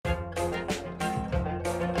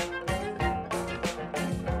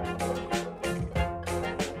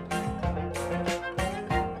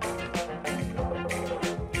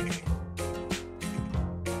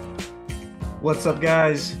What's up,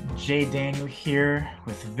 guys? Jay Daniel here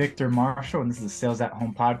with Victor Marshall, and this is the Sales at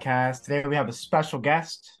Home podcast. Today we have a special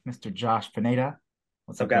guest, Mr. Josh Pineda.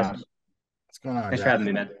 What's What's up, up, guys? Josh? What's going on, Thanks for Josh? having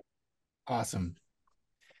me, man. Awesome.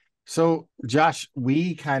 So, Josh,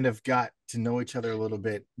 we kind of got to know each other a little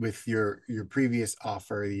bit with your previous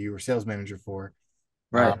offer that you were sales manager for.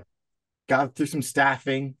 Right. Got through some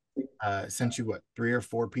staffing, sent you what, three or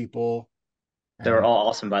four people, They were and all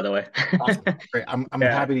awesome, by the way. awesome. Great. I'm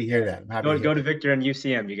Yeah. happy to hear that. I'm happy to Go hear go that. to Victor and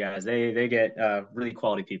UCM, you guys. They get really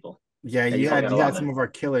quality people. Yeah, Yeah, you you probably had got a you lot had of some them. of our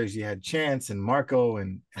killers. You had Chance and Marco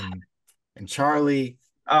and Charlie.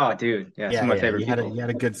 Oh, dude. Yeah, Yeah, some of my yeah. favorite You had a people. you had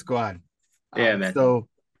a good squad. Yeah, man. So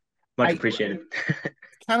Much I appreciated.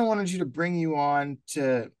 kind of wanted you to bring you on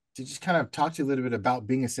to just kind of talk to you a little bit about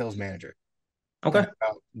being a sales manager and Okay.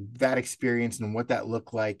 about that experience and what that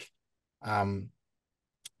looked like. Um,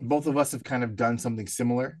 Both of us have kind of done something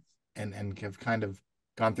similar and have kind of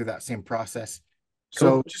gone through that same process. So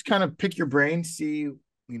Cool. just kind of pick your brain, see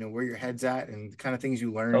where your head's at and the kind of things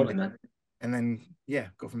you learned, Totally, man. and then yeah,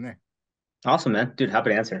 go from there. Awesome, man. Dude, happy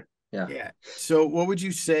to answer. Yeah. Yeah. So what would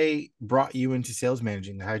you say brought you into sales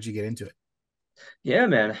managing? How did you get into it? Yeah,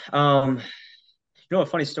 man. A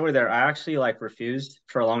funny story there. I actually like refused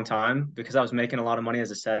for a long time because I was making a lot of money as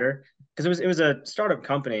a setter. Because it was a startup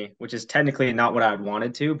company, which is technically not what I had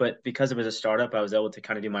wanted to, but because it was a startup, I was able to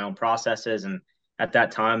kind of do my own processes. And at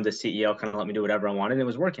that time, the CEO kind of let me do whatever I wanted. And it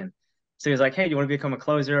was working. So he was like, "Hey, do you want to become a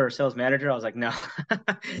closer or sales manager?" I was like, "No,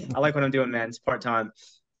 I like what I'm doing, man. It's part time."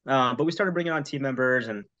 But we started bringing on team members,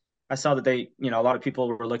 and I saw that a lot of people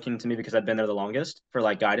were looking to me because I'd been there the longest for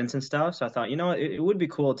like guidance and stuff. So I thought, it would be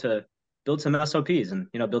cool to build some SOPs and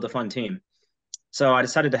build a fun team. So I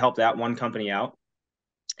decided to help that one company out.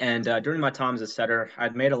 And during my time as a setter,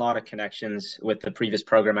 I'd made a lot of connections with the previous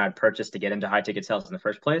program I'd purchased to get into high ticket sales in the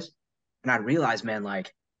first place. And I realized, man,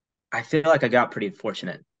 like I feel like I got pretty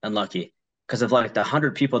fortunate and lucky because of like the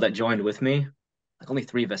 100 people that joined with me, like only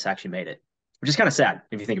three of us actually made it, which is kind of sad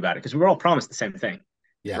if you think about it because we were all promised the same thing,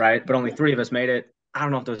 Yeah. right? But only three of us made it. I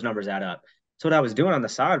don't know if those numbers add up. So what I was doing on the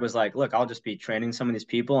side was like, look, I'll just be training some of these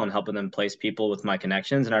people and helping them place people with my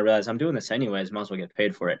connections. And I realized I'm doing this anyways, might as well get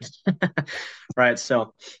paid for it. Right.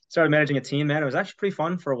 So started managing a team, man. It was actually pretty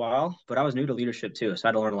fun for a while, but I was new to leadership too. So I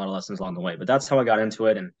had to learn a lot of lessons along the way. But that's how I got into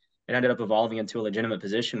it. And it ended up evolving into a legitimate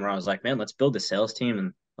position where I was like, man, let's build a sales team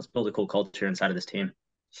and let's build a cool culture inside of this team.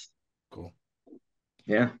 Cool.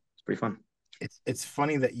 Yeah, it's pretty fun. It's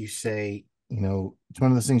funny that you say, it's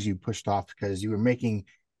one of those things you pushed off because you were making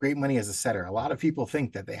great money as a setter. A lot of people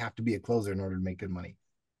think that they have to be a closer in order to make good money.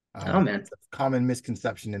 Oh man. It's a common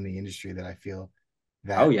misconception in the industry that I feel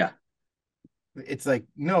Oh that yeah. it's like,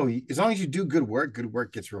 no, as long as you do good work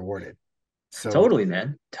gets rewarded. So Totally,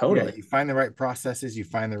 man. yeah, Totally. you find the right processes, you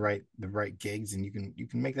find the right gigs, and you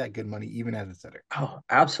can make that good money even as a setter. Oh,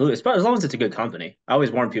 absolutely. As long as it's a good company. I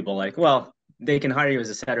always warn people like, well, they can hire you as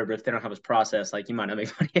a setter, but if they don't have this process, like you might not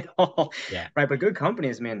make money at all. Yeah. Right. But good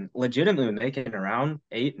companies, man, legitimately making around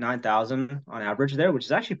 8, 9,000 on average there, which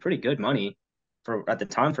is actually pretty good money for at the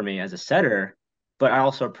time for me as a setter. But I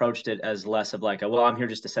also approached it as less of like, well, I'm here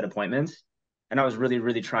just to set appointments. And I was really,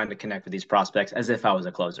 really trying to connect with these prospects as if I was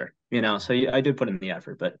a closer, So I did put in the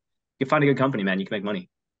effort, but you find a good company, man, you can make money.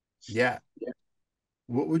 Yeah.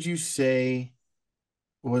 What would you say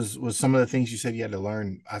was some of the things you said you had to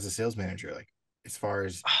learn as a sales manager, like as far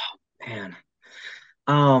as Man.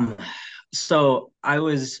 Um, so I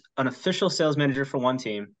was an official sales manager for one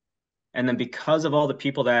team. And then because of all the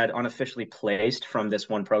people that I'd unofficially placed from this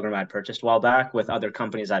one program I'd purchased a while back with other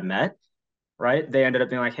companies I'd met, right? They ended up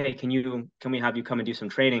being like, hey, can we have you come and do some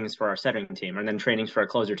trainings for our setting team and then trainings for our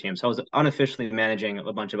closer team? So I was unofficially managing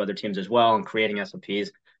a bunch of other teams as well and creating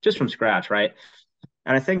SOPs just from scratch, right?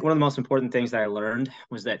 And I think one of the most important things that I learned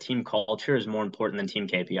was that team culture is more important than team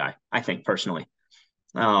KPI, I think personally.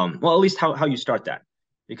 Well, at least how you start that,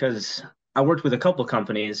 because I worked with a couple of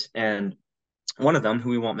companies, and one of them, who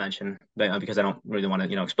we won't mention, because I don't really want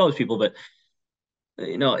to expose people, but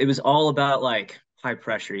it was all about like high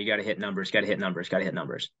pressure. You got to hit numbers, got to hit numbers, got to hit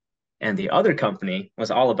numbers. And the other company was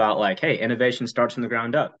all about like, hey, innovation starts from the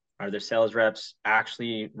ground up. Are their sales reps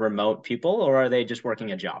actually remote people, or are they just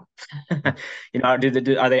working a job? Are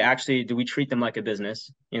they actually? Do we treat them like a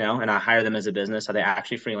business? And I hire them as a business. Are they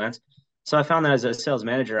actually freelance? So I found that as a sales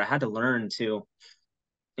manager, I had to learn to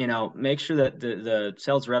make sure that the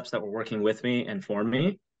sales reps that were working with me and for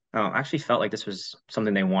me actually felt like this was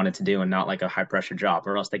something they wanted to do and not like a high pressure job,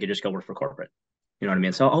 or else they could just go work for corporate. You know what I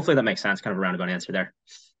mean? So hopefully that makes sense. Kind of a roundabout answer there.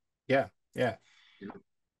 yeah, yeah.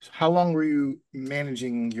 So how long were you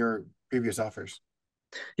managing your previous offers?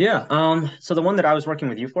 Yeah. So the one that I was working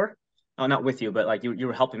with you for, oh, not with you, but like you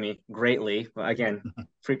were helping me greatly. Again,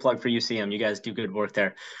 free plug for UCM. You guys do good work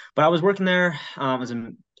there. But I was working there as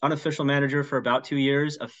an unofficial manager for about 2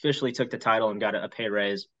 years. Officially took the title and got a pay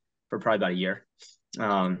raise for probably about a year.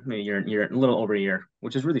 Maybe a little over a year,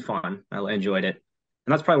 which is really fun. I enjoyed it,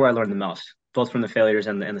 and that's probably where I learned the most, both from the failures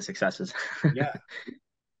and the successes. Yeah.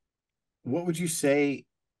 What would you say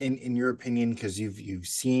in your opinion, because you've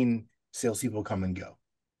seen salespeople come and go,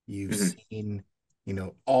 you've Mhm. seen,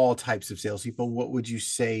 all types of salespeople. What would you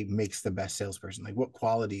say makes the best salesperson? Like what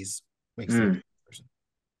qualities makes the Mm. best person?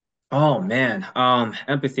 Oh man,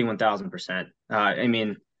 empathy 1000%. I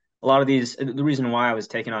mean, a lot of the reason why I was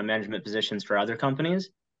taking on management positions for other companies,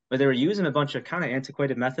 but they were using a bunch of kind of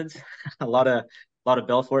antiquated methods, a lot of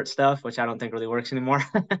bill for it stuff, which I don't think really works anymore.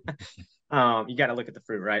 You got to look at the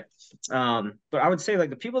fruit, right? But I would say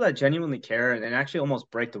like the people that genuinely care and actually almost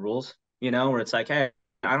break the rules, where it's like, hey,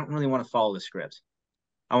 I don't really want to follow the script.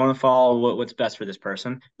 I want to follow what's best for this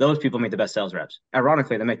person. Those people make the best sales reps.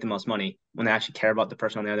 Ironically, they make the most money when they actually care about the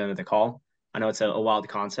person on the other end of the call. I know it's a wild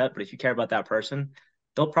concept, but if you care about that person,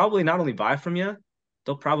 they'll probably not only buy from you,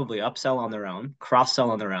 they'll probably upsell on their own, cross sell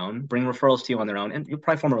on their own, bring referrals to you on their own, and you'll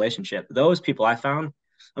probably form a relationship. Those people I found,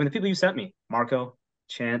 I mean, the people you sent me, Marco,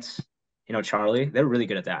 Chance, Charlie, they're really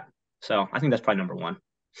good at that. So I think that's probably number one.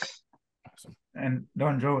 Awesome. And they'll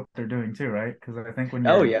enjoy what they're doing too, right? Because I think when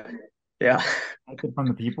Oh you're yeah, yeah. disconnected from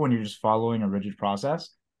the people and you're just following a rigid process,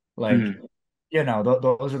 like Mhm.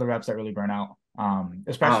 those are the reps that really burn out. Oh,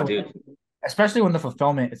 Especially dude. especially when the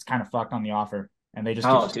fulfillment is kind of fucked on the offer and they just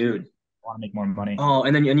Oh, keep dude. want to make more money. Oh,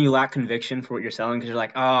 and you lack conviction for what you're selling because you're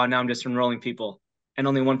like, oh, now I'm just enrolling people, and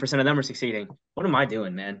only 1% of them are succeeding. What am I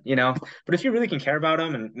doing, man? But if you really can care about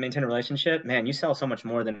them and maintain a relationship, man, you sell so much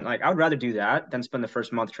more than like I would rather do that than spend the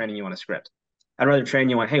first month training you on a script. I'd rather train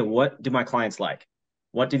you on, hey, what do my clients like?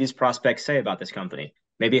 What do these prospects say about this company?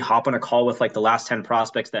 Maybe hop on a call with like the last 10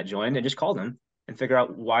 prospects that joined and just call them and figure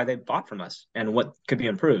out why they bought from us and what could be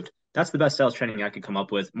improved. That's the best sales training I could come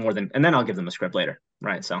up with more than, and then I'll give them a script later.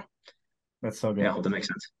 Right. So That's so yeah, I good. hope that makes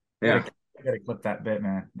sense. I Yeah. gotta clip that bit,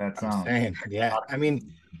 man. That's I'm saying, yeah. I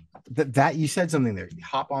mean, that you said something there.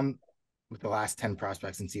 Hop on with the last 10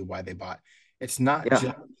 prospects and see why they bought. It's not Yeah,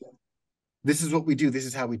 just this is what we do, this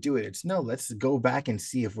is how we do it. It's no, let's go back and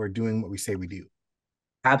see if we're doing what we say we do.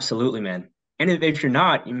 absolutely, man. And if you're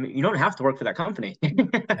not, you don't have to work for that company.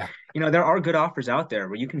 Yeah. There are good offers out there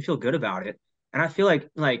where you can feel good about it. And I feel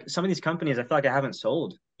like some of these companies, I feel like I haven't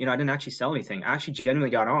sold. I didn't actually sell anything. I actually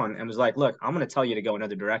genuinely got on and was like, look, I'm going to tell you to go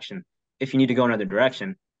another direction if you need to go another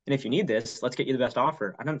direction. And if you need this, let's get you the best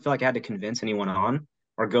offer. I don't feel like I had to convince anyone on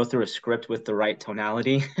or go through a script with the right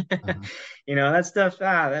tonality. Uh-huh. That stuff.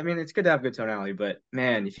 I mean, it's good to have good tonality, but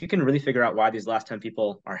man, if you can really figure out why these last 10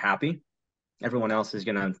 people are happy, everyone else is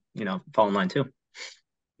gonna, fall in line too.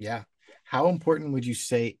 Yeah. How important would you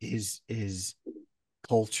say is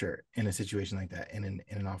culture in a situation like that, in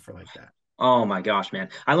an offer like that? Oh my gosh, man.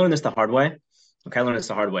 I learned this the hard way. Okay, I learned this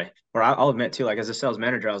the hard way. Or I'll admit too, like as a sales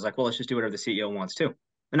manager, I was like, well, let's just do whatever the CEO wants to.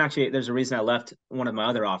 And actually, there's a reason I left one of my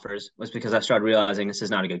other offers was because I started realizing this is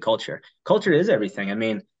not a good culture. Culture is everything. I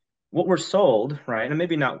mean, what we're sold, right? And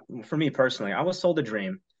maybe not for me personally, I was sold a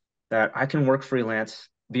dream that I can work freelance,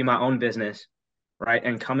 be my own business, right?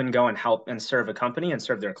 And come and go and help and serve a company and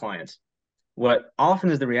serve their clients. What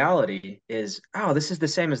often is the reality is, oh, this is the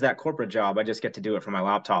same as that corporate job. I just get to do it from my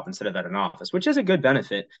laptop instead of at an office, which is a good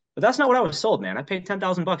benefit. But that's not what I was sold, man. I paid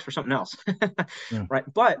 $10,000 for something else, Mm. right?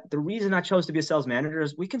 But the reason I chose to be a sales manager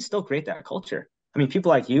is we can still create that culture. I mean, people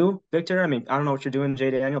like you, Victor. I mean, I don't know what you're doing,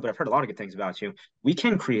 Jay Daniel, but I've heard a lot of good things about you. We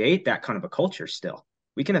can create that kind of a culture still.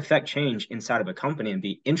 We can affect change inside of a company and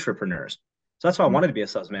be entrepreneurs. So that's why I wanted to be a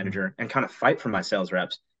sales manager and kind of fight for my sales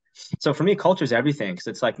reps. So for me, culture is everything because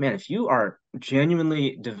it's like, man, if you are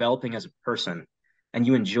genuinely developing as a person and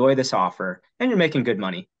you enjoy this offer and you're making good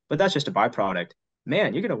money, but that's just a byproduct,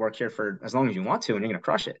 man, you're going to work here for as long as you want to and you're going to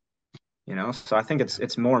crush it. So I think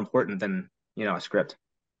it's more important than, a script.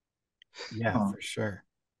 Yeah, huh. for sure.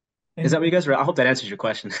 Is that And what you guys are? I hope that answers your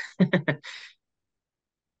question. that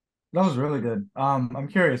was really good. I'm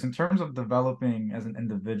curious in terms of developing as an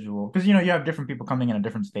individual, because you have different people coming in at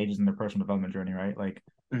different stages in their personal development journey, right? Like,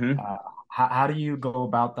 hmm uh, how do you go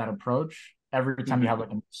about that approach every time you have hmm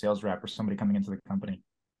like a sales rep or somebody coming into the company?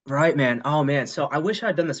 Right, man. Oh, man. So I wish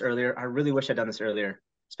I'd done this earlier. I really wish I'd done this earlier,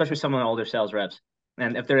 especially some of the older sales reps.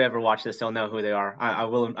 And if they ever watch this, they'll know who they are. I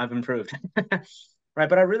will. I've improved. Right.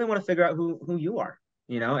 But I really want to figure out who you are,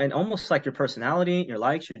 and almost like your personality, your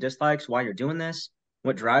likes, your dislikes, why you're doing this,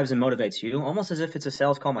 what drives and motivates you, almost as if it's a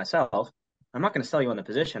sales call myself. I'm not going to sell you on the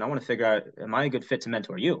position. I want to figure out, am I a good fit to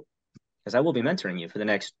mentor you? Because I will be mentoring you for the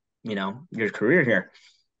next, your career here.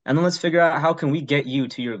 And then let's figure out how can we get you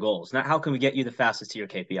to your goals, not how can we get you the fastest to your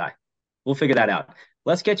KPI. We'll figure that out.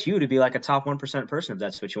 Let's get you to be like a top 1% person if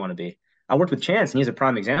that's what you want to be. I worked with Chance and he's a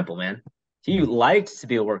prime example, man. He liked to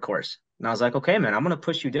be a workhorse. And I was like, okay, man, I'm going to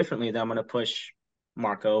push you differently than I'm going to push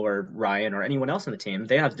Marco or Ryan or anyone else on the team.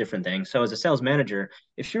 They have different things. So as a sales manager,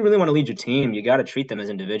 if you really want to lead your team, you got to treat them as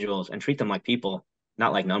individuals and treat them like people,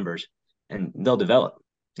 not like numbers. And they'll develop.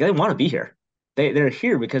 They want to be here. They're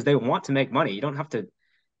here because they want to make money. You don't have to,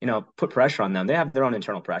 put pressure on them. They have their own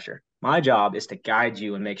internal pressure. My job is to guide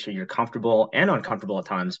you and make sure you're comfortable and uncomfortable at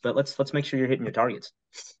times, but let's make sure you're hitting your targets.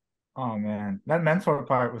 Oh man, that mentor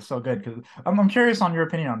part was so good because I'm curious on your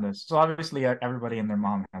opinion on this. So obviously, everybody and their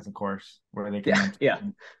mom has a course where they can Yeah, mentor yeah,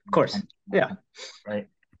 you of course. Yeah. right?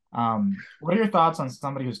 What are your thoughts on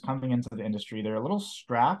somebody who's coming into the industry? They're a little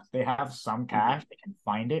strapped. They have some cash. They can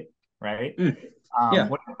find it, right? Mm, yeah.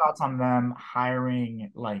 What are your thoughts on them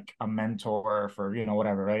hiring like a mentor for,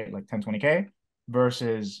 whatever, right? Like 10, 20K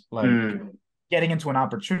versus like Mm, getting into an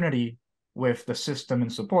opportunity with the system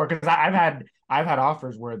and support. Because I've had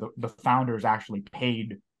offers where the founders actually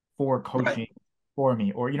paid for right. coaching for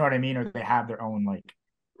me, or you know what I mean, or they have their own like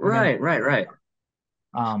mentor. Right.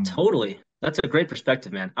 Um, Totally. That's a great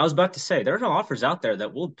perspective, man. I was about to say there are no offers out there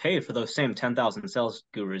that will pay for those same 10,000 sales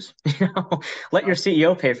gurus. Let your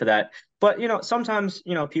CEO pay for that. But sometimes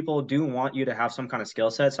people do want you to have some kind of skill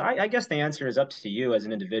set. So I guess the answer is up to you as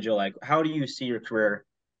an individual. Like, how do you see your career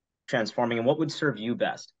transforming, and what would serve you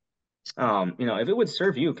best? If it would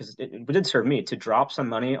serve you, because it did serve me to drop some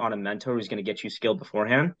money on a mentor who's going to get you skilled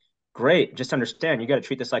beforehand. Great. Just understand you got to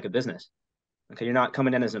treat this like a business. Okay, you're not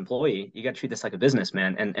coming in as an employee. You got to treat this like a business,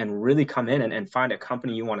 man, and really come in and find a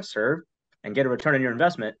company you want to serve and get a return on your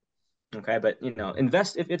investment. Okay, but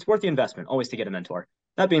invest if it's worth the investment, always to get a mentor.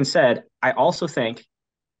 That being said, I also think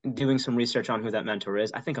doing some research on who that mentor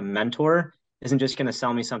is, I think a mentor isn't just going to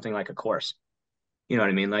sell me something like a course. You know what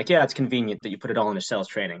I mean? Like, yeah, it's convenient that you put it all into sales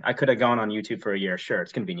training. I could have gone on YouTube for a year. Sure,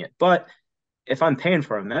 it's convenient. But if I'm paying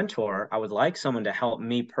for a mentor, I would like someone to help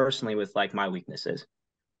me personally with like my weaknesses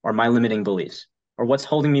or my limiting beliefs or what's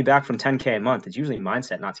holding me back from 10K a month. It's usually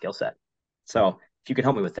mindset, not skill set. So if you could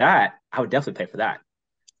help me with that, I would definitely pay for that.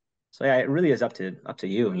 So yeah, it really is up to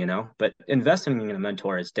you. But investing in a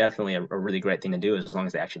mentor is definitely a really great thing to do as long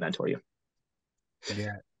as they actually mentor you.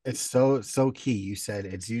 Yeah, it's so key. You said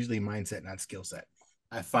it's usually mindset, not skill set.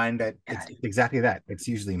 I find that Yeah, it's exactly that. It's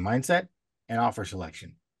usually mindset and offer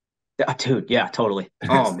selection. dude. Yeah, totally.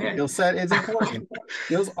 Oh man. Skill set is important.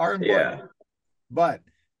 Skills are important. Yeah. But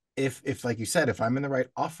if like you said, if I'm in the right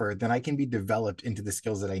offer, then I can be developed into the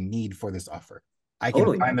skills that I need for this offer. I can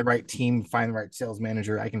Totally, find man. the right team, find the right sales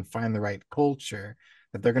manager. I can find the right culture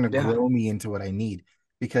that they're going to Yeah. grow me into what I need.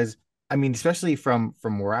 Because I mean, especially from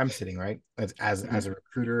where I'm sitting, right? As a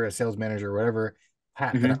recruiter, a sales manager, whatever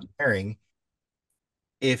hat that Mm-hmm. I'm wearing,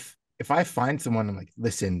 if I find someone, I'm like,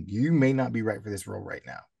 listen, you may not be right for this role right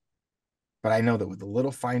now, but I know that with a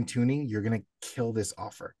little fine tuning, you're going to kill this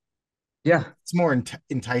offer. Yeah. It's more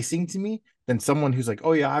enticing to me than someone who's like,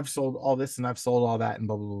 oh yeah, I've sold all this and I've sold all that and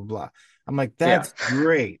blah blah blah blah. I'm like, Yeah. that's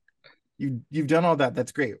great. You've done all that.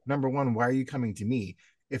 That's great. Number one, why are you coming to me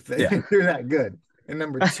if Yeah. you're that good? And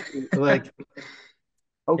number two, like,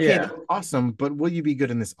 okay, Yeah. that's awesome, but will you be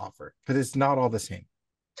good in this offer? Because it's not all the same.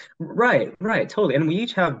 Right, totally. And we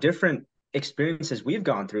each have different experiences we've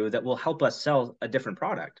gone through that will help us sell a different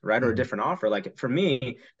product, right? Or a Mhm. different offer. Like for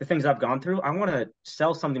me, the things I've gone through, I want to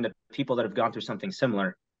sell something to people that have gone through something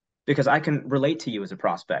similar because I can relate to you as a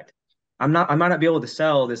prospect. I might not be able to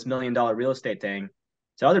sell this $1 million real estate thing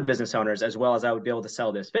to other business owners as well as I would be able to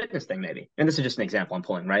sell this fitness thing, maybe. And this is just an example I'm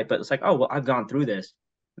pulling, right? But it's like, oh, well, I've gone through this.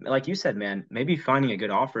 Like you said, man, maybe finding a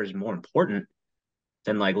good offer is more important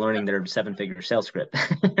than like learning their 7-figure sales script.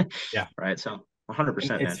 Yeah. Right. So And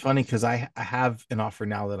 100%, it's man. funny because I have an offer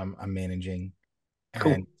now that I'm managing, and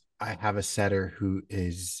Cool. I have a setter who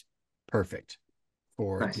is perfect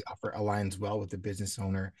for the Nice. offer, aligns well with the business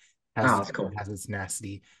owner, has Oh, the that's cool. has its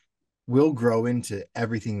tenacity, will grow into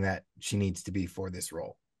everything that she needs to be for this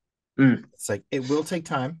role. Mm, It's like it will take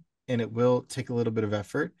time and it will take a little bit of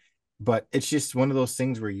effort, but it's just one of those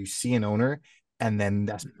things where you see an owner and then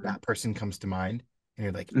mhm, that person comes to mind and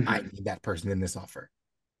you're like, I mhm. need that person in this offer,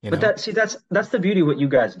 you But know? that's the beauty of what you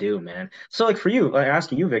guys do, man. So like for you, like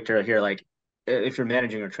asking you, Victor, here, like if you're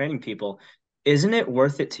managing or training people, isn't it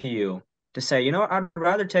worth it to you to say, I'd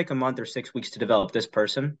rather take a month or 6 weeks to develop this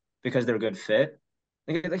person because they're a good fit?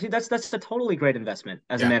 Like, that's a totally great investment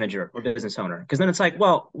as a Yeah, manager or business owner. Because then it's like,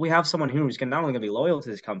 well, we have someone who's not only going to be loyal to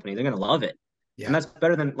this company, they're going to love it. And yeah, that's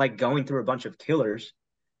better than like going through a bunch of killers,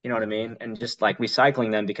 you know what I mean? And just like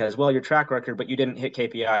recycling them because, well, your track record, but you didn't hit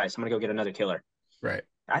KPIs. So I'm gonna go get another killer. right.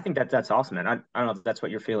 I think that's awesome, man. I don't know if that's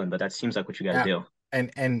what you're feeling, but that seems like what you guys Yeah. do.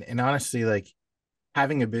 And honestly, like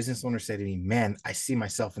having a business owner say to me, man, I see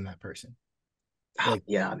myself in that person. Like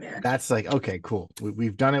Yeah, man. that's like, okay, cool.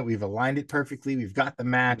 We've done it. We've aligned it perfectly. We've got the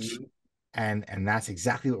match. Mhm. And that's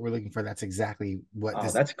exactly what we're looking for. That's exactly what Oh,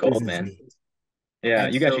 this that's gold, business man. needs. Yeah,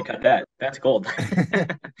 And you guys should so cut that. That's gold.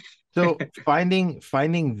 so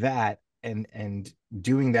finding that and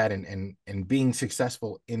doing that and being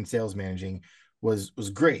successful in sales managing was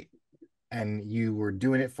great. And you were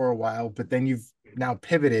doing it for a while, but then you've now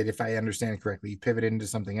pivoted, if I understand correctly, you pivoted into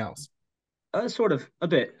something else. Sort of a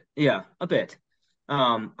bit. Yeah, a bit.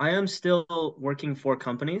 I am still working for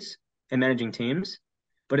companies and managing teams,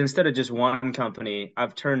 but instead of just one company,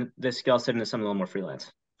 I've turned this skill set into something a little more freelance.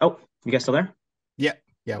 Oh, you guys still there? Yeah,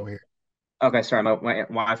 yeah, we're here. Okay, sorry, my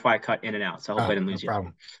Wi-Fi cut in and out, so I hope I Oh, didn't no lose you.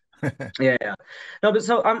 problem. Yeah, yeah. No, but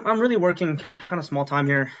so I'm really working kind of small time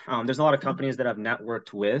here. There's a lot of companies that I've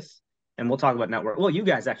networked with, and we'll talk about network. Well, you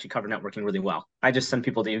guys actually cover networking really well. I just send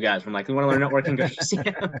people to you guys. I'm like, you want to learn networking? Go see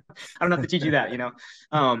them. I don't have to teach you that, you know.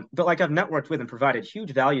 But like I've networked with and provided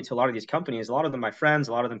huge value to a lot of these companies. A lot of them my friends,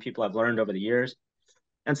 a lot of them people I've learned over the years,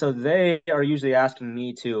 and so they are usually asking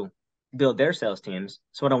me to build their sales teams.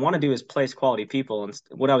 So what I want to do is place quality people, and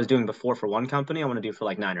what I was doing before for one company, I want to do for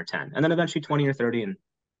like 9 or 10, and then eventually 20 or 30, and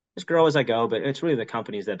just grow as I go, but it's really the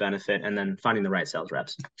companies that benefit and then finding the right sales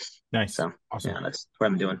reps. Nice. So Awesome. yeah, that's what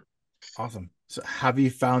I'm doing. Awesome. So have you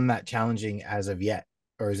found that challenging as of yet?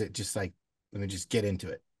 Or is it just like, let me just get into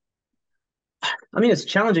it? I mean, it's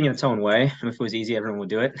challenging in its own way. If it was easy, everyone would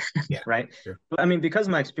do it, Yeah, right? sure. But I mean, because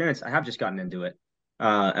of my experience, I have just gotten into it.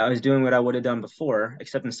 I was doing what I would have done before,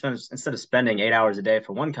 except instead of spending 8 hours a day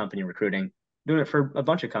for one company recruiting, doing it for a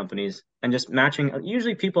bunch of companies and just matching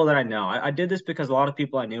usually people that I know. I did this because a lot of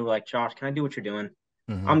people I knew were like, Josh, can I do what you're doing?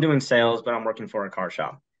 Mm-hmm. I'm doing sales, but I'm working for a car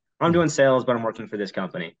shop. I'm Mm-hmm. doing sales, but I'm working for this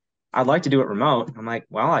company. I'd like to do it remote. I'm like,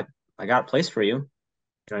 well, I got a place for you. You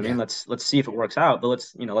know what I Yeah. mean? Let's see if it works out. But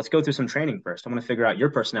let's go through some training first. I want to figure out your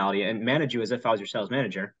personality and manage you as if I was your sales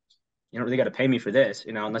manager. You don't really got to pay me for this,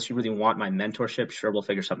 unless you really want my mentorship. Sure, we'll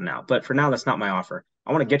figure something out. But for now, that's not my offer.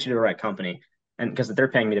 I want to get you to the right company, and because they're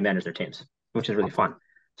paying me to manage their teams, which is really Awesome. fun.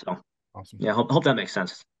 So Awesome. yeah, hope that makes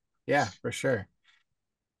sense. Yeah, for sure.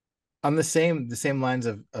 On the same lines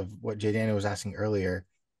of what Jay Daniel was asking earlier,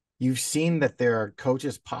 you've seen that there are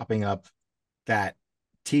coaches popping up that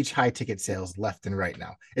teach high ticket sales left and right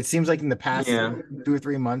now. It seems like in the past Yeah, 2 or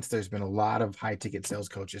 3 months, there's been a lot of high ticket sales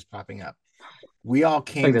coaches popping up. We all I think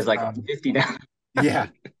came there's like from, 50 now. yeah,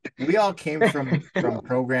 we all came from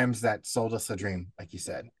programs that sold us a dream, like you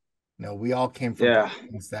said. We all came from Yeah.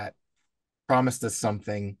 programs that promised us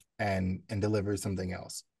something and delivered something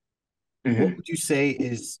else. What Hmm. would you say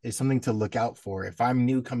is something to look out for if I'm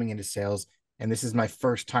new coming into sales and this is my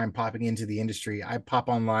first time popping into the industry? I pop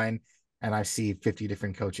online and I see 50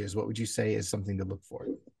 different coaches. What would you say is something to look for?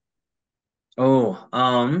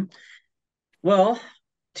 Oh, well,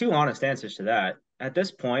 two honest answers to that. At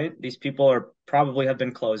this point, these people are probably have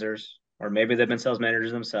been closers, or maybe they've been sales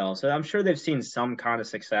managers themselves. So I'm sure they've seen some kind of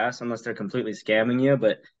success, unless they're completely scamming you.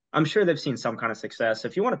 But I'm sure they've seen some kind of success.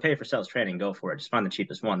 If you want to pay for sales training, go for it. Just find the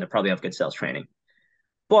cheapest one. They probably have good sales training.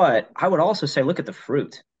 But I would also say, look at the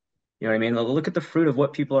fruit. You know what I mean? Look at the fruit of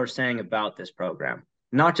what people are saying about this program,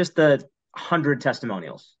 not just the 100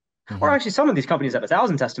 testimonials. Or Mm-hmm. actually, some of these companies have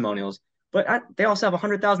 1,000 testimonials, but they also have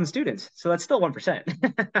 100,000 students. So that's still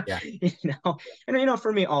 1%. Yeah.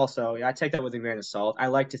 For me also, I take that with a grain of salt. I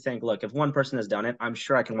like to think, look, if one person has done it, I'm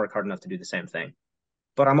sure I can work hard enough to do the same thing.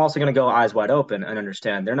 But I'm also going to go eyes wide open and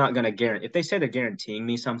understand they're not going to guarantee, if they say they're guaranteeing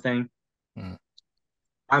me something, Mm.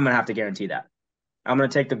 I'm going to have to guarantee that. I'm going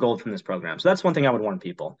to take the gold from this program. So that's one thing I would warn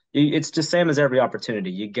people. It's the same as every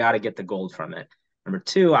opportunity. You got to get the gold from it. Number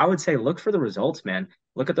two, I would say look for the results, man.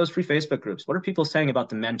 Look at those free Facebook groups. What are people saying about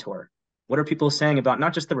the mentor? What are people saying about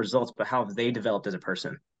not just the results, but how they developed as a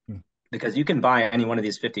person? Mm. Because you can buy any one of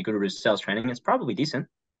these 50 gurus sales training. It's probably decent.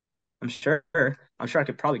 I'm sure. I'm sure I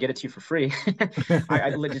could probably get it to you for free.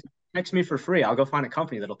 I just text me for free. I'll go find a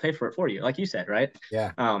company that'll pay for it for you, like you said, right?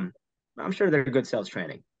 Yeah. Um, I'm sure they're good sales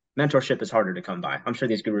training. Mentorship is harder to come by. I'm sure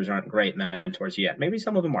these gurus aren't great mentors yet. Maybe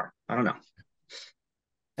some of them are. I don't know.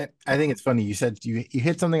 I think it's funny. You said you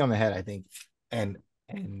hit something on the head, I think. And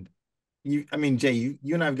I mean, Jay, you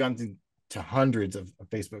and I have gone to hundreds of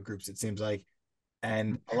Facebook groups, it seems like.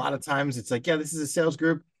 And a lot of times it's like, yeah, this is a sales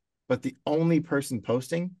group, but the only person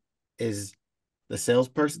posting is the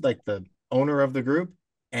salesperson, like the owner of the group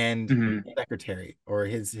and Mm-hmm. secretary or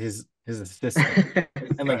his assistant.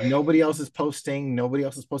 And like nobody else is posting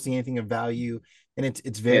anything of value. And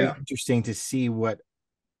it's very Yeah. interesting to see what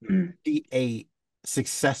Mm-hmm. a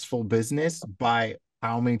successful business by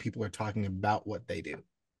how many people are talking about what they do.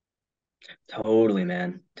 Totally,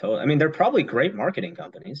 man. Totally. I mean, they're probably great marketing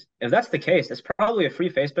companies. If that's the case, it's probably a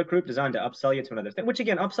free Facebook group designed to upsell you to another thing, which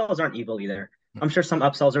again, upsells aren't evil either. I'm sure some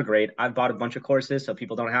upsells are great. I've bought a bunch of courses so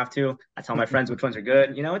people don't have to. I tell my friends which ones are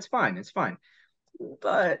good. It's fine. It's fine.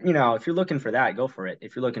 But, if you're looking for that, go for it.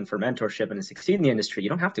 If you're looking for mentorship and to succeed in the industry, you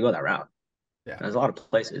don't have to go that route. Yeah. There's a lot of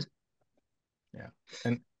places. Yeah.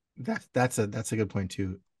 And that's a good point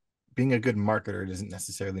too. Being a good marketer doesn't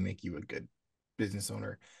necessarily make you a good business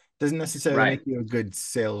owner. Doesn't necessarily Right. make you a good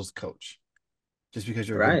sales coach just because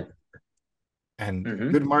you're a Right. good and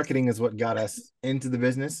Mm-hmm. good marketing is what got us into the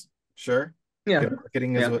business. Sure. Yeah. Good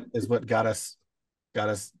marketing is Yeah. what got us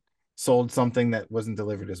sold something that wasn't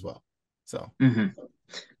delivered as well. So Mm-hmm.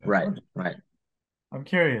 yeah. Right. Right. I'm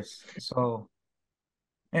curious. So,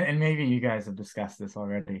 and maybe you guys have discussed this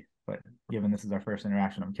already, but given this is our first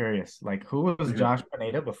interaction, I'm curious. Like, who was Mm-hmm. Josh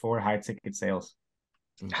Pineda before high ticket sales?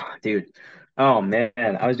 Dude, oh man,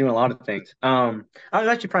 I was doing a lot of things. I was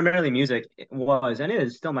actually primarily music. It was and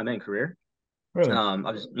is still my main career. Really? I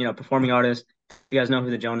was, performing artist. You guys know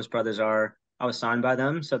who the Jonas Brothers are. I was signed by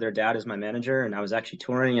them, so their dad is my manager, and I was actually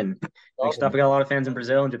touring and doing stuff. I got a lot of fans in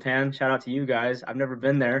Brazil and Japan. Shout out to you guys. I've never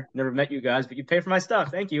been there, never met you guys, but you pay for my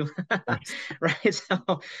stuff. Thank you. Right.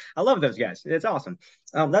 So I love those guys. It's awesome.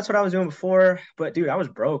 That's what I was doing before. But dude, I was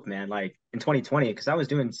broke, man, like in 2020, because I was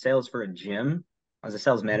doing sales for a gym. I was a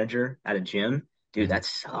sales manager at a gym. Dude, Mhm. that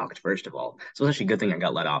sucked, first of all. So it was actually a good thing I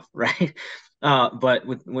got let off, right? But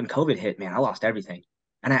when COVID hit, man, I lost everything.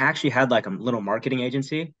 And I actually had like a little marketing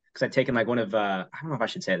agency because I'd taken like one of I don't know if I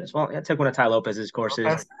should say this. Well, I took one of Ty Lopez's courses.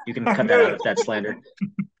 That's, You can cut that out if that's slander.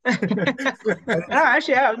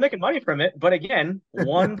 Actually, yeah, I was making money from it, but again,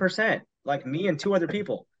 1%, like me and two other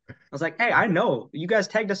people. I was like, hey, I know you guys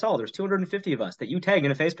tagged us all. There's 250 of us that you tag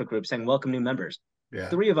in a Facebook group saying welcome new members. Yeah.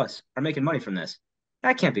 Three of us are making money from this.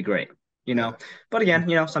 That can't be great, you Yeah. know. But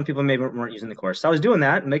again, some people maybe weren't using the course. So I was doing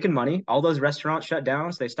that, making money. All those restaurants shut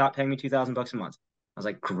down, so they stopped paying me $2,000 a month. I was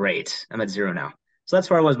like, great, I'm at zero now. So that's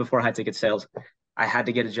where I was before high ticket sales. I had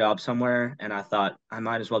to get a job somewhere, and I thought I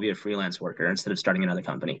might as well be a freelance worker instead of starting another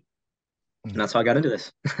company. And Mhm. that's how I got into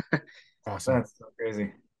this. Awesome. that's so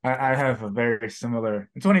crazy. I have a very similar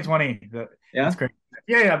in 2020. That's Yeah. crazy.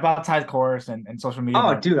 Yeah, yeah, about Ty's course and social media Oh,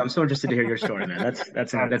 marketing. dude, I'm so interested to hear your story, man. That's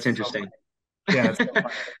That's so interesting. funny. Yeah, that's so funny.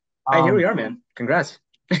 Hey, here we are, man. Congrats.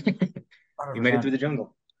 You made it 100%. through the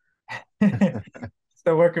jungle.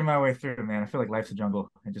 Still working my way through, man. I feel like life's a jungle.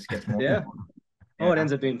 It just gets more. Yeah. Oh, it Yeah,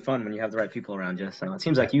 ends up being fun when you have the right people around you. So it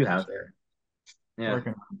seems Yeah, like you for have. sure. Yeah.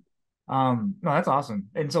 working. No, that's awesome.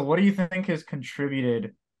 And so, what do you think has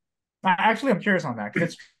contributed? Actually, I'm curious on that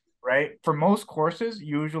because it's right for most courses.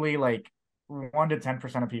 Usually, like 1 to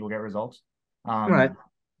 10% of people get results. Right. Um,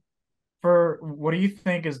 for what do you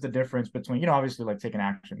think is the difference between obviously like taking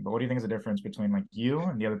action, but what do you think is the difference between like you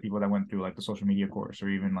and the other people that went through like the social media course or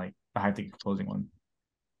even like the high ticket closing one?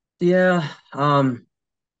 Yeah.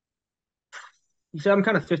 So I'm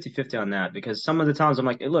kind of 50-50 on that because some of the times I'm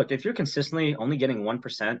like, hey, look, if you're consistently only getting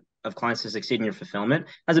 1% of clients to succeed in your fulfillment,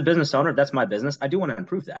 as a business owner, if that's my business, I do want to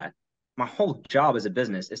improve that. My whole job as a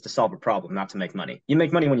business is to solve a problem, not to make money. You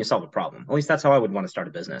make money when you solve a problem. At least that's how I would want to start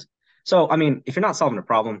a business. So, I mean, if you're not solving a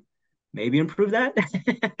problem, maybe improve that.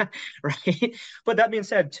 Right. But that being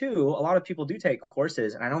said, too, a lot of people do take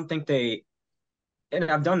courses, and I don't think and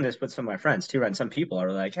I've done this with some of my friends too, right? And some people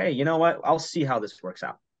are like, hey, you know what? I'll see how this works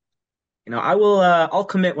out. I'll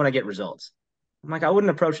commit when I get results. I'm like, I wouldn't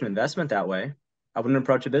approach an investment that way. I wouldn't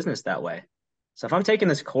approach a business that way. So if I'm taking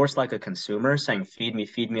this course like a consumer saying, feed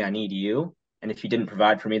me, I need you. And if you didn't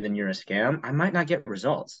provide for me, then you're a scam, I might not get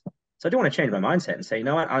results. So I do want to change my mindset and say, you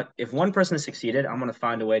know what? If one person has succeeded, I'm going to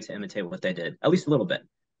find a way to imitate what they did, at least a little bit.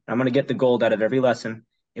 I'm going to get the gold out of every lesson,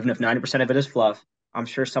 even if 90% of it is fluff. I'm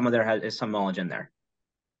sure some of there is some knowledge in there.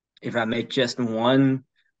 If I make just one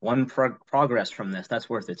progress from this, that's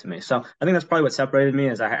worth it to me. So I think that's probably what separated me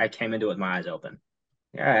is I came into it with my eyes open.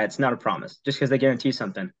 Yeah, it's not a promise. Just because they guarantee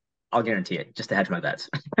something, I'll guarantee it just to hedge my bets.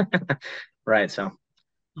 Right. So You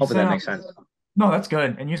hopefully said that makes sense. no, that's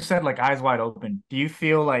good. And you said like eyes wide open. Mhm. Do you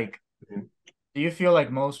feel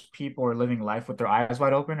like most people are living life with their eyes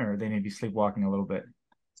wide open, or they may be sleepwalking a little bit?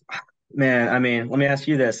 Man, I mean, let me ask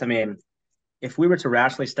you this. I mean, if we were to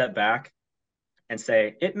rationally step back and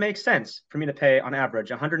say it makes sense for me to pay on average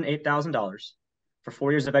 $108,000 for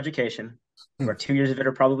 4 years of education, where 2 years of it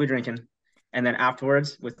are probably drinking, and then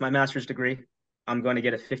afterwards, with my master's degree, I'm going to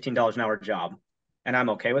get a $15 an hour job, and I'm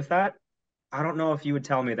okay with that. I don't know if you would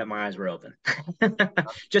tell me that my eyes were open,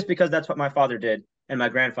 just because that's what my father did and my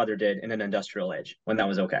grandfather did in an industrial age when that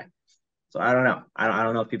was okay. So I don't know. I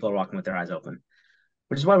don't know if people are walking with their eyes open.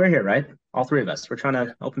 which is why we're here, right? All three of us. We're trying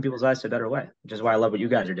to open people's eyes to a better way, which is why I love what you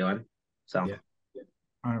guys are doing. So, Yeah.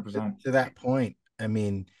 100%. To that point, I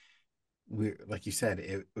mean, we like you said,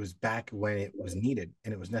 it was back when it was needed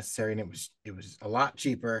and it was necessary and it was a lot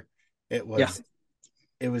cheaper. It yeah, was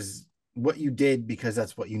it was what you did because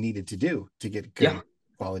that's what you needed to do to get yeah, good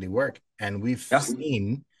quality work. And we've yeah,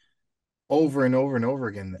 seen over and over and over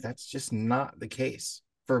again that that's just not the case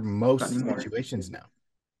for not most anymore. situations now.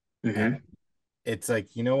 And Hmm. it's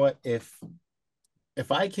like, you know what, if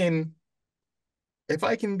I can if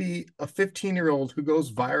I can be a 15-year-old who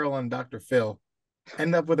goes viral on Dr. Phil,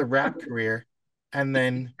 end up with a rap career, and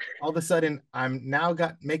then all of a sudden I'm now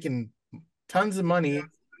got making tons of money,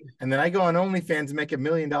 and then I go on OnlyFans and make $1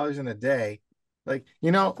 million in a day. Like,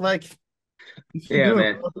 like you Yeah, doing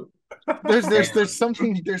man. there's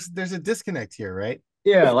something there's a disconnect here, right?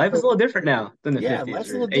 Yeah, If life is a little different now than the Yeah, 50s life's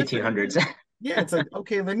a or little different. 1800s. Yeah, it's like,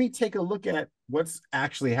 okay, let me take a look at what's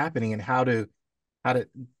actually happening and how to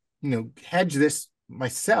hedge this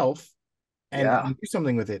myself and Yeah, do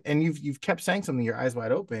something with it. And you've kept saying something, your eyes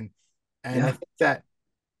wide open. And I yeah, think that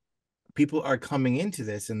people are coming into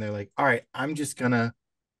this and they're like, all right, I'm gonna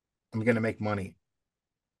make money.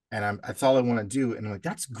 And that's all I want to do. And I'm like,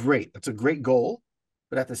 that's great. That's a great goal.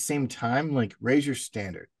 But at the same time, like, raise your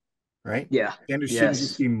standard, right? yeah, Standard shouldn't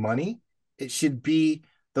just yes, be money. It should be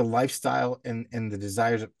the lifestyle and the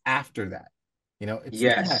desires of after that. It's,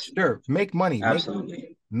 yeah, yes, sure, make money,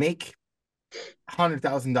 absolutely. make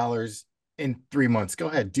 $100,000 in 3 months. Go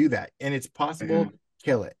ahead, do that. And it's possible, Hmm.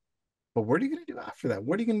 kill it. But what are you gonna do after that?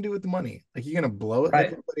 What are you gonna do with the money? Like, you're gonna blow it like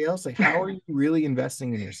Right. everybody else? Like, how are you really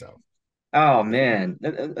investing in yourself? Oh man,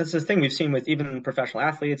 that's the thing we've seen with even professional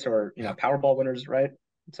athletes or Yeah. Powerball winners, right?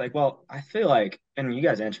 It's like, well, I feel like, and you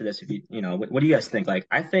guys answer this if what do you guys think? Like,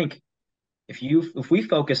 I think if we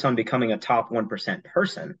focus on becoming a top 1%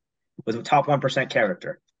 person with a top 1%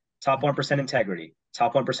 character, top 1% integrity,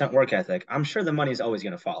 top 1% work ethic, I'm sure the money is always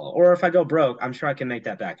going to follow. Or if I go broke, I'm sure I can make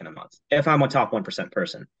that back in a month if I'm a top 1%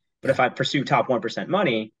 person. But Yeah. if I pursue top 1%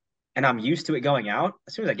 money and I'm used to it going out,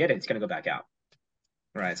 as soon as I get it, it's going to go back out.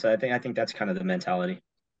 Right. So I think that's kind of the mentality.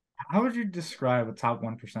 How would you describe a top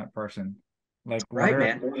 1% person? Like, what Right, are,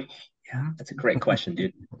 man. Yeah, Mhm. that's a great question,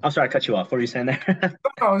 dude. I'm sorry I cut you off. What were you saying there?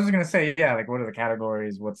 No, I was just gonna say, yeah, like what are the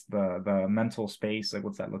categories? What's the mental space? Like,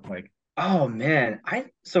 what's that look like? Oh man, I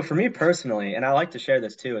so for me personally, and I like to share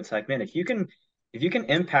this too, it's like, man, if you can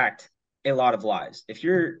impact a lot of lives, if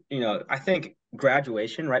you're, I think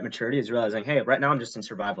graduation, right, maturity is realizing, hey, right now I'm just in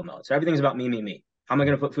survival mode. So everything's about me, me, me. How am I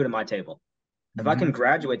going to put food on my table? If I can Hmm.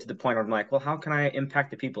 graduate to the point where I'm like, well, how can I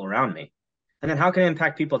impact the people around me? And then how can I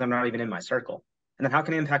impact people that are not even in my circle? And then how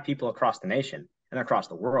can I impact people across the nation and across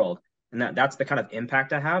the world? And that's the kind of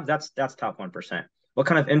impact I have. That's top 1%. What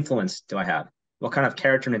kind of influence do I have? What kind of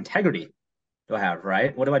character and integrity do I have,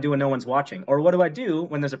 right? What do I do when no one's watching? Or what do I do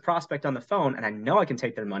when there's a prospect on the phone and I know I can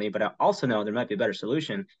take their money, but I also know there might be a better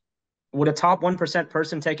solution? Would a top 1%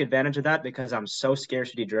 person take advantage of that because I'm so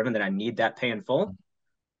scarcity driven that I need that pay in full?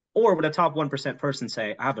 Or would a top 1% person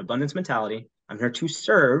say, I have abundance mentality. I'm here to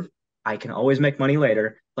serve. I can always make money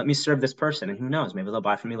later. Let me serve this person. And who knows, maybe they'll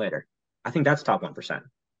buy from me later. I think that's top 1%.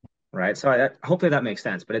 Right. So hopefully that makes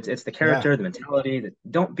sense. But it's the Yeah. character, the mentality, that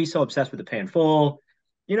don't be so obsessed with the pay in full.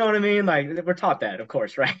 You know what I mean? Like we're taught that, of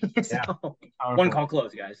course, right? Yeah. So one Powerful. call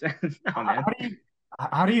close, guys. Oh How man. do you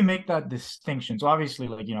how do you make that distinction? So obviously,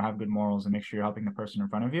 like, have good morals and make sure you're helping the person in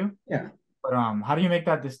front of you. Yeah. But how do you make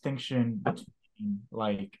that distinction between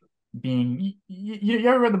like being you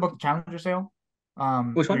ever read the book The Challenger Sale?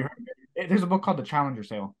 Which Have you one? heard, there's a book called The Challenger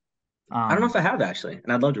Sale. I don't know Um, if I have actually,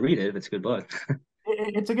 and I'd love to read it if it's a good book.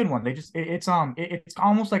 it's a good one. It's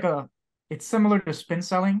almost like it's similar to spin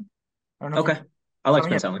selling. I don't know if Okay. you I like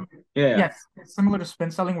selling. spin Yeah, selling. Yeah, yeah. yes, it's similar to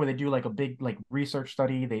spin selling where they do like a big like research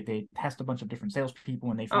study. They test a bunch of different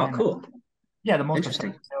salespeople and they Oh, find that, cool. yeah, the most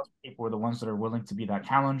Interesting. effective salespeople are the ones that are willing to be that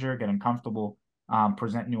challenger, get uncomfortable,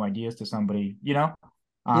 present new ideas to somebody, Yeah,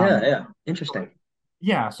 Um, yeah. Interesting.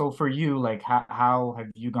 yeah, so for you, like how have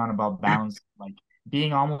you gone about balance like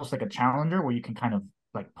being almost like a challenger where you can kind of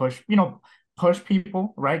like push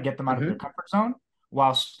people, right? Get them out of their Hmm. comfort zone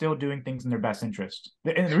while still doing things in their best interest.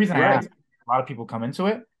 And the reason I Right. ask, a lot of people come into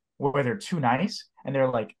it where they're too nice and they're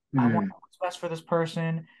like, I want Hmm. what's best for this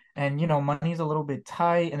person, and money's a little bit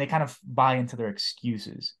tight, and they kind of buy into their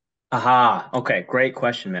excuses. Aha. Okay. Great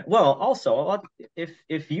question, man. Well, also,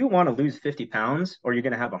 if you want to lose 50 pounds or you're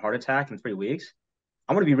going to have a heart attack in 3 weeks,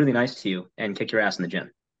 I'm going to be really nice to you and kick your ass in the gym.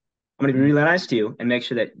 I'm going to be Mm, really nice to you and make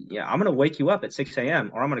sure that, yeah, I'm going to wake you up at 6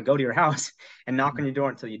 a.m. or I'm going to go to your house and knock on mm, your door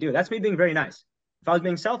until you do. That's me being very nice. If I was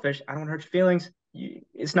being selfish, I don't want to hurt your feelings.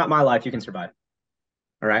 It's not my life. You can survive.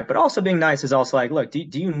 All right. But also being nice is also like, look, do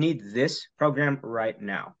you need this program right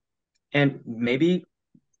now? And maybe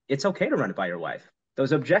it's okay to run it by your wife.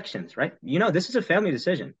 Those objections, right? This is a family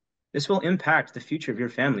decision. This will impact the future of your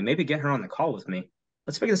family. Maybe get her on the call with me.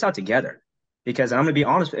 Let's figure this out together. Because I'm going to be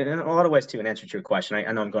honest, in a lot of ways, too, in answer to your question,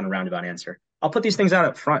 I know I'm going a roundabout answer. I'll put these things out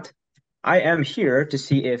up front. I am here to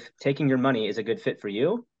see if taking your money is a good fit for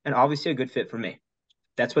you and obviously a good fit for me.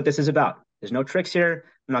 That's what this is about. There's no tricks here.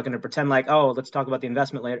 I'm not going to pretend like, oh, let's talk about the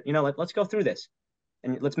investment later. Let's go through this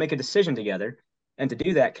and let's make a decision together. And to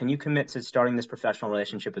do that, can you commit to starting this professional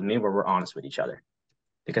relationship with me where we're honest with each other?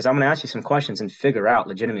 Because I'm going to ask you some questions and figure out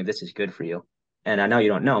legitimately if this is good for you. And I know you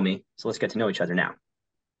don't know me, so let's get to know each other now.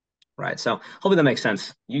 Right. So hopefully that makes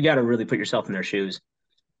sense. You got to really put yourself in their shoes.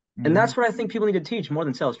 And Mm-hmm. that's what I think people need to teach more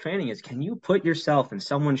than sales training is, can you put yourself in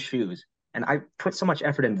someone's shoes? And I put so much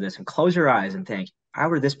effort into this, and close your eyes and think, if I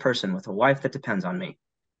were this person with a wife that depends on me,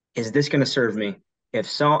 is this going to serve me? If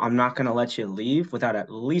so, I'm not going to let you leave without at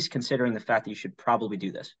least considering the fact that you should probably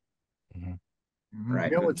do this. Mhm. Mm-hmm.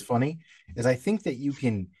 Right. You know what's funny is I think that you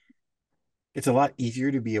can. It's a lot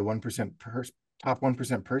easier to be a 1% top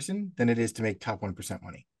 1% person than it is to make top 1%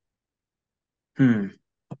 money. Hmm.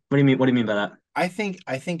 What do you mean? What do you mean by that? I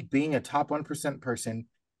think being a top 1% person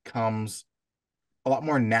comes a lot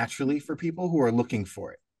more naturally for people who are looking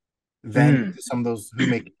for it than Hmm. some of those who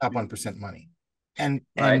make top 1% money. And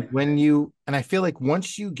Right. when you and I feel like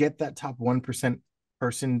once you get that top 1%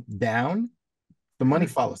 person down, the money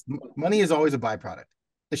Mhm. follows. Money is always a byproduct.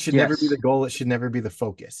 It should never be the Yes, goal. It should never be the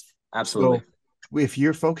focus. absolutely. So if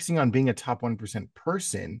you're focusing on being a top 1%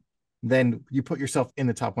 person, then you put yourself in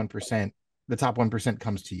the top 1%. The top 1%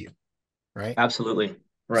 comes to you, right? Absolutely.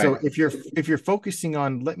 So Right. if you're focusing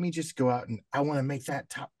on, let me just go out and I want to make that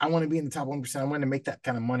top, I want to be in the top 1%. I want to make that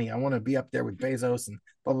kind of money. I want to be up there with Bezos and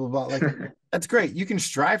blah blah blah. Like that's great. You can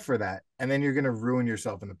strive for that, and then you're going to ruin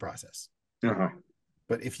yourself in the process. Uh-huh.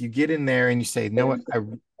 But if you get in there and you say, "No, what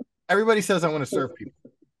everybody says I want to serve people."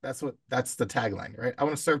 That's the tagline, right? I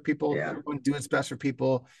want to serve people. Yeah. I want to do what's best for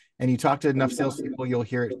people. And you talk to enough salespeople, you'll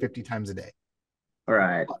hear it 50 times a day. All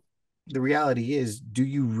right. The reality is, do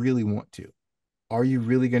you really want to? Are you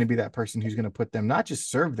really going to be that person who's going to put them, not just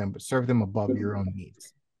serve them, but serve them above your own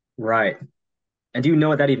needs? Right. And do you know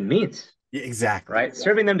what that even means? Yeah, exactly. Right.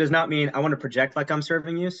 Serving them does not mean I want to project like I'm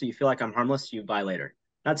serving you, so you feel like I'm harmless, so you buy later.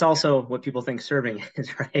 That's also what people think serving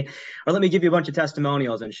is, right? Or let me give you a bunch of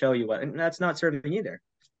testimonials and show you what, and that's not serving either.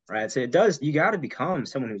 Right. So it does, you got to become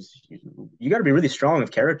someone you got to be really strong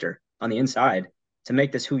of character on the inside to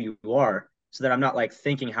make this who you are, so that I'm not like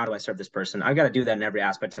thinking, how do I serve this person? I've got to do that in every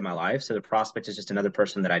aspect of my life. So the prospect is just another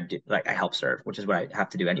person that I do, like I help serve, which is what I have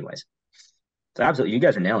to do anyways. So absolutely, you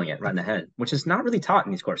guys are nailing it right in the head, which is not really taught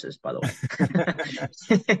in these courses, by the way.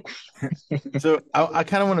 So I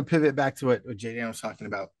kind of want to pivot back to what JD was talking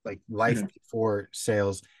about, like life Mhm. before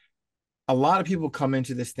sales. A lot of people come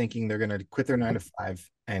into this thinking they're going to quit their 9 to 5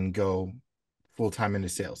 and go full time into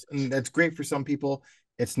sales, and that's great for some people.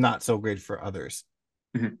 It's not so great for others.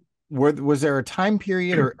 Mhm. Was there a time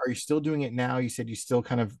period, or are you still doing it now? You said you still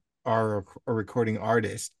kind of are a recording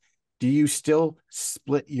artist. Do you still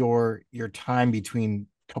split your time between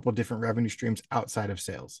a couple different revenue streams outside of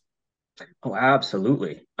sales? Oh,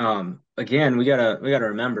 absolutely. Again, we gotta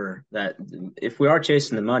remember that if we are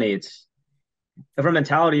chasing the money, it's if our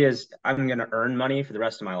mentality is I'm gonna earn money for the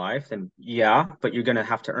rest of my life, then yeah, but you're gonna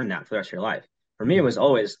have to earn that for the rest of your life. For me, it Mhm. was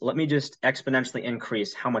always let me just exponentially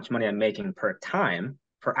increase how much money I'm making per time,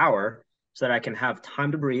 per hour, so that I can have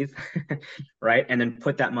time to breathe, right? And then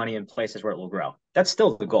put that money in places where it will grow. That's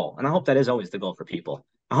still the goal. And I hope that is always the goal for people.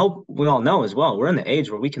 I hope we all know as well, we're in the age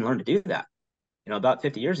where we can learn to do that. About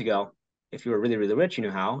 50 years ago, if you were really, really rich, you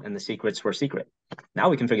knew how, and the secrets were secret. Now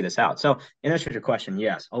we can figure this out. So, in answer to your question,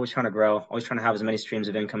 yes, always trying to grow, always trying to have as many streams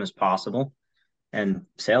of income as possible. And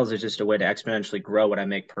sales is just a way to exponentially grow what I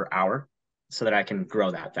make per hour so that I can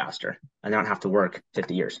grow that faster and not have to work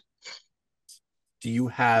 50 years. Do you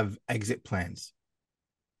have exit plans?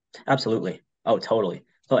 Absolutely. Oh, totally.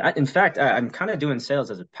 So, in fact, I'm kind of doing sales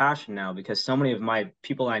as a passion now because so many of my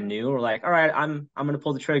people I knew were like, "All right, I'm going to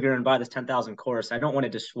pull the trigger and buy this 10,000 course." I don't want to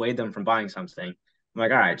dissuade them from buying something. I'm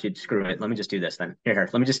like, "All right, dude, screw it. Let me just do this then. Here,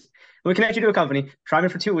 let me connect you to a company. Try me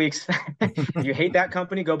for 2 weeks. If you hate that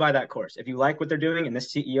company, go buy that course. If you like what they're doing and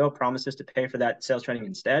this CEO promises to pay for that sales training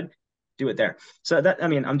instead, do it there." So I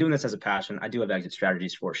mean, I'm doing this as a passion. I do have exit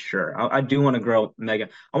strategies for sure. I do want to grow mega.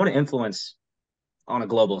 I want to influence on a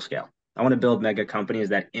global scale. I want to build mega companies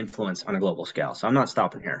that influence on a global scale. So I'm not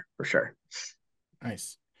stopping here for sure.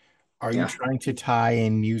 Nice. Are you Yeah. trying to tie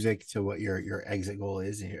in music to what your exit goal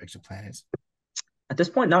is and your exit plan is? At this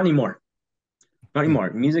point, not anymore. Not Hmm.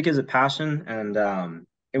 anymore. Music is a passion, and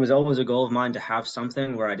it was always a goal of mine to have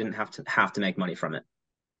something where I didn't have to make money from it.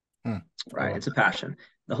 Hmm. I Right. love It's a passion.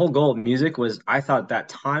 The whole goal of music was I thought that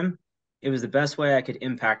time it was the best way I could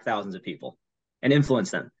impact thousands of people and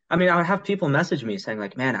influence them. I mean, I would have people message me saying,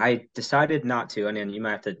 like, man, I decided not to, and then you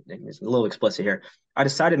might have to, it's a little explicit here. I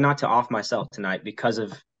decided not to off myself tonight because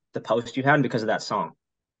of the post you had and because of that song.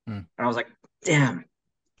 Hmm. And I was like, damn,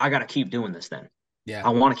 I got to keep doing this then. Yeah. I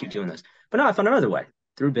want to keep doing this. But no, I found another way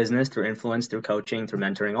through business, through influence, through coaching, through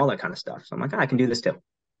mentoring, all that kind of stuff. So I'm like, I can do this too.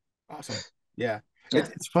 Awesome. Yeah. Yeah.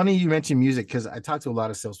 It's funny you mentioned music because I talk to a lot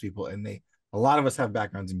of salespeople and a lot of us have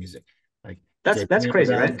backgrounds in music. Like Jay That's Pineda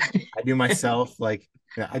crazy, does, right? I do myself. Like,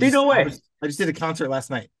 Dude, no way. I just did a concert last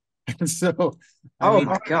night. And so, I Oh mean,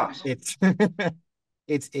 my gosh. it's,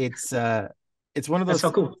 it's, it's, uh, it's one of That's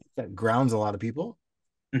those so things cool. that grounds a lot of people.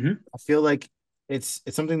 Hmm. I feel like it's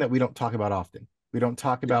something that we don't talk about often. We don't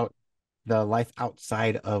talk about the life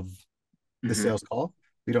outside of the Hmm. sales call.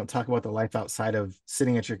 We don't talk about the life outside of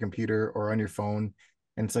sitting at your computer or on your phone.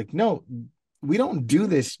 And it's like, no, we don't do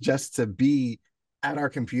this just to be at our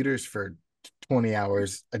computers for 20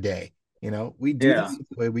 hours a day. We do Yeah. this so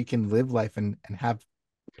way we can live life and have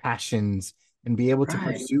passions and be able to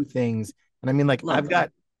Right. pursue things. And I mean, like Love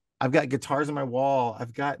that. I've got guitars on my wall.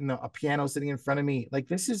 I've got a piano sitting in front of me. Like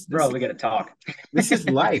Bro, we gotta talk. this is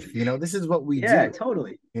life. This is what we Yeah, do.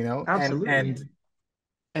 totally. And Absolutely.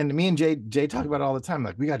 me and Jay talk about it all the time.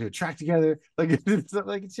 Like we got to do a track together. Like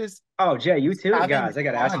it's just Oh, Jay, you it's too? having Guys, I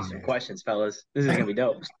gotta ask you fun, some questions, fellas. This is gonna be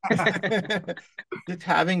dope. just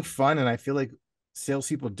having fun. And I feel like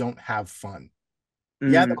salespeople don't have fun.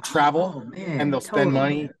 Yeah, they'll Mm. travel Oh and man, they'll spend totally.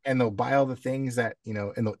 money and they'll buy all the things that, and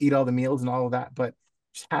they'll eat all the meals and all of that. But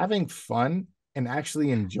just having fun and actually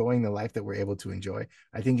enjoying the life that we're able to enjoy,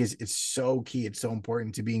 I think it's so key. It's so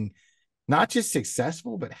important to being not just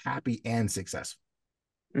successful, but happy and successful.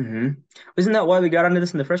 Hmm. Isn't that why we got into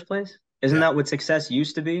this in the first place? Isn't Yeah. that what success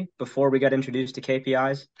used to be before we got introduced to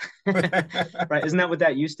KPIs? Right? Isn't that what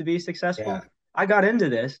that used to be Yeah. successful? I got into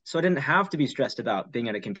this so I didn't have to be stressed about being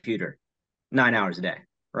at a computer 9 hours a day,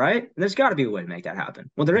 right? There's got to be a way to make that happen.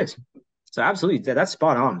 Well, there Yeah. is. So absolutely, that's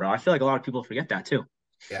spot on, bro. I feel like a lot of people forget that too.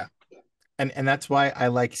 Yeah. And that's why I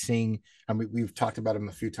like seeing, and we've talked about them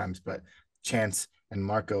a few times, but Chance and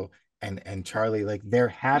Marco and Charlie, like they're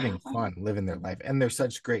having fun living their life, and they're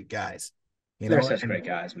such great guys, They're such and great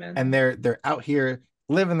guys, man. they're out here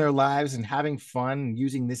living their lives and having fun, and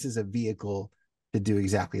using this as a vehicle to do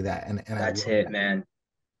exactly that. And I That's love it, that. man.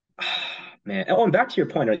 Man. Oh, and back to your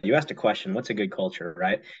point, you asked a question, what's a good culture,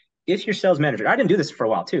 right? If you're sales manager, I didn't do this for a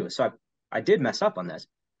while too. So I did mess up on this.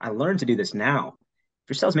 I learned to do this now. If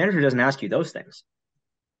your sales manager doesn't ask you those things,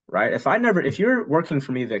 right? If you're working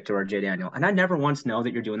for me, Victor or Jay Daniel, and I never once know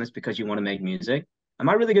that you're doing this because you want to make music, am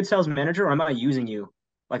I a really good sales manager or am I using you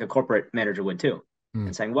like a corporate manager would too? Hmm.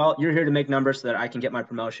 And saying, well, you're here to make numbers so that I can get my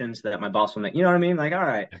promotion, so that my boss will make, you know what I mean? Like, all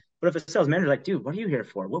right. Yeah. But if a sales manager is like, dude, what are you here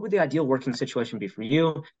for? What would the ideal working situation be for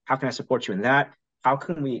you? How can I support you in that? How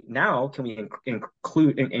can we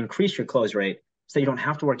increase your close rate so you don't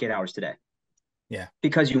have to work 8 hours today? Yeah.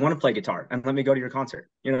 Because you want to play guitar and let me go to your concert.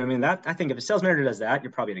 You know what I mean? That I think if a sales manager does that,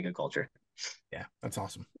 you're probably in a good culture. Yeah. That's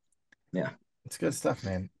awesome. Yeah. It's good stuff,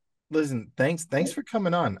 man. Listen, thanks for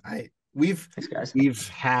coming on. We've Thanks, guys. we've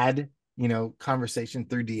had, conversation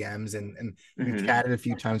through DMs and we've chatted a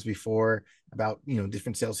few times before about,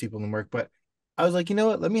 different salespeople and work, but I was like, you know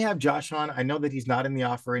what, let me have Josh on. I know that he's not in the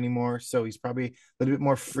offer anymore, so he's probably a little bit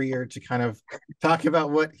more freer to kind of talk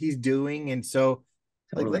about what he's doing. And so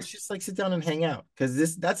like Totally. let's just like sit down and hang out,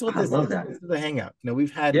 because that's what I this love is. that. This is a hangout.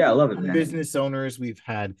 We've had Yeah, I love it, man. business owners, we've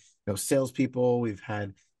had salespeople, we've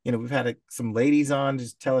had some ladies on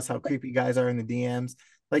just tell us how creepy guys are in the DMs.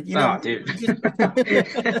 Like, Oh, dude. just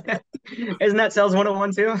Isn't that sales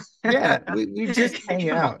 101 too? yeah, we just hang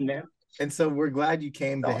Come on, out. man. And so we're glad you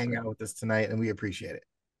came to hang Awesome. out with us tonight, and we appreciate it.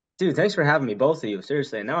 Dude, thanks for having me, both of you.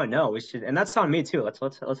 Seriously. Now I know we should, and that's on me too.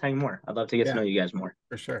 Let's hang more. I'd love to get to Yeah, know you guys more.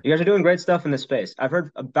 for sure. You guys are doing great stuff in this space. I've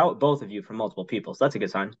heard about both of you from multiple people, so that's a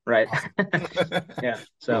good sign, right? Awesome. Yeah.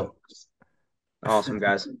 So Cool. awesome,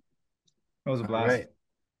 guys. That was a All blast. right.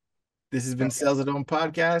 This has been Sales at Home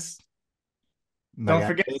Podcast. Don't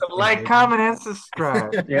forget to like, comment, and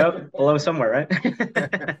subscribe. Yep. Below somewhere,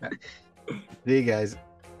 right? See you guys.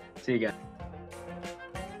 See you guys.